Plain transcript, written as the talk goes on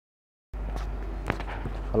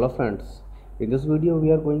Hello friends, in this video we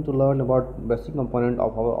are going to learn about basic component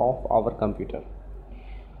of our computer.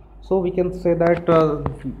 So we can say that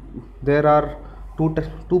there are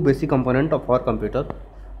two basic component of our computer.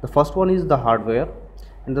 The first one is the hardware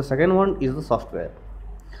and the second one is the software.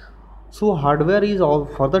 So hardware is all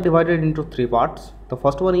further divided into three parts. The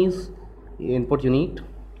first one is input unit.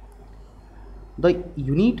 The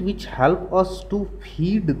unit which help us to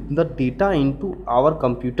feed the data into our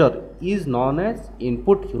computer is known as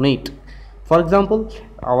input unit. For example,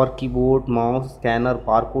 our keyboard, mouse, scanner,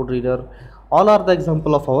 barcode reader, all are the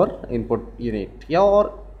example of our input unit, yeah,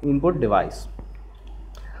 or input device.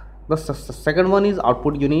 The second one is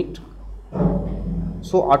output unit.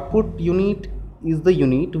 So output unit is the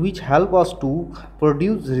unit which help us to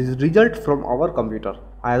produce result from our computer,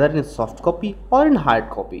 either in soft copy or in hard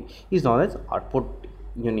copy, is known as output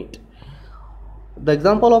unit. The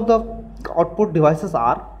example of the output devices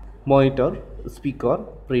are monitor, speaker,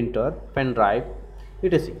 printer, pen drive,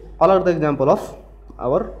 etc. All are the example of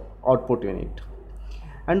our output unit.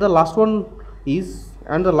 And the last one is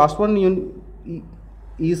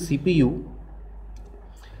CPU.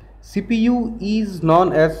 CPU is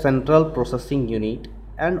known as central processing unit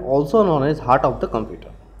and also known as heart of the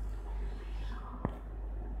computer.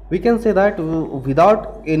 We can say that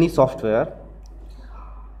without any software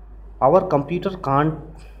our computer can't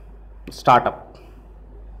start up.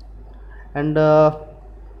 And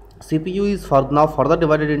CPU is now further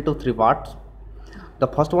divided into three parts. The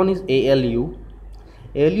first one is ALU.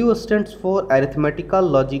 ALU stands for arithmetical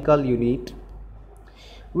logical unit,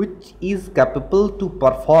 which is capable to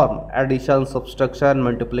perform addition, subtraction,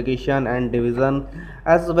 multiplication and division,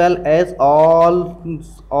 as well as all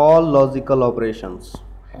logical operations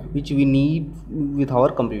which we need with our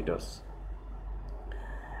computers.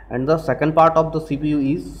 And the second part of the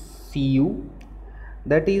CPU is CU.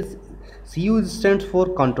 That is, CU stands for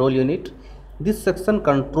control unit. This section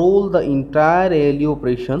controls the entire ALU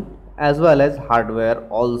operation as well as hardware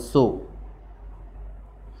also.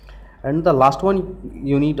 And the last one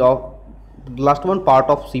part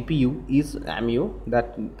of CPU is MU.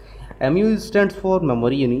 That MU stands for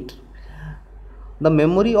memory unit. The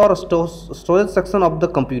memory or storage section of the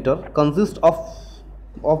computer consists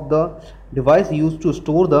of the device used to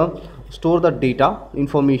store the data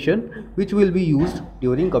information which will be used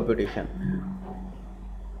during computation.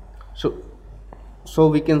 So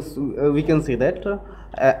we can say that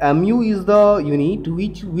MU is the unit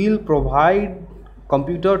which will provide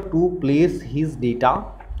computer to place his data,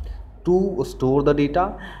 to store the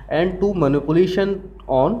data, and to manipulation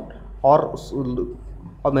on or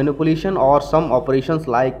some operations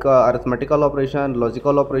like arithmetical operation,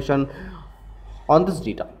 logical operation on this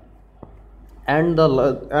data. And the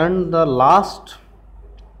last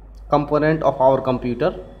component of our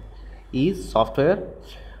computer is software.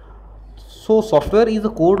 So software is a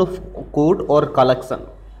code or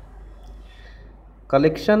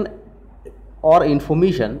collection or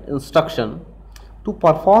information instruction to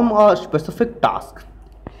perform a specific task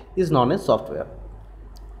is known as software.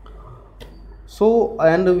 So,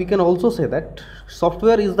 and we can also say that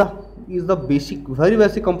software is the very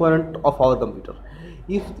basic component of our computer.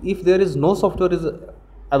 If there is no software is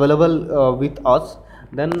available with us,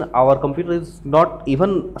 then our computer is not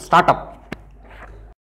even start up.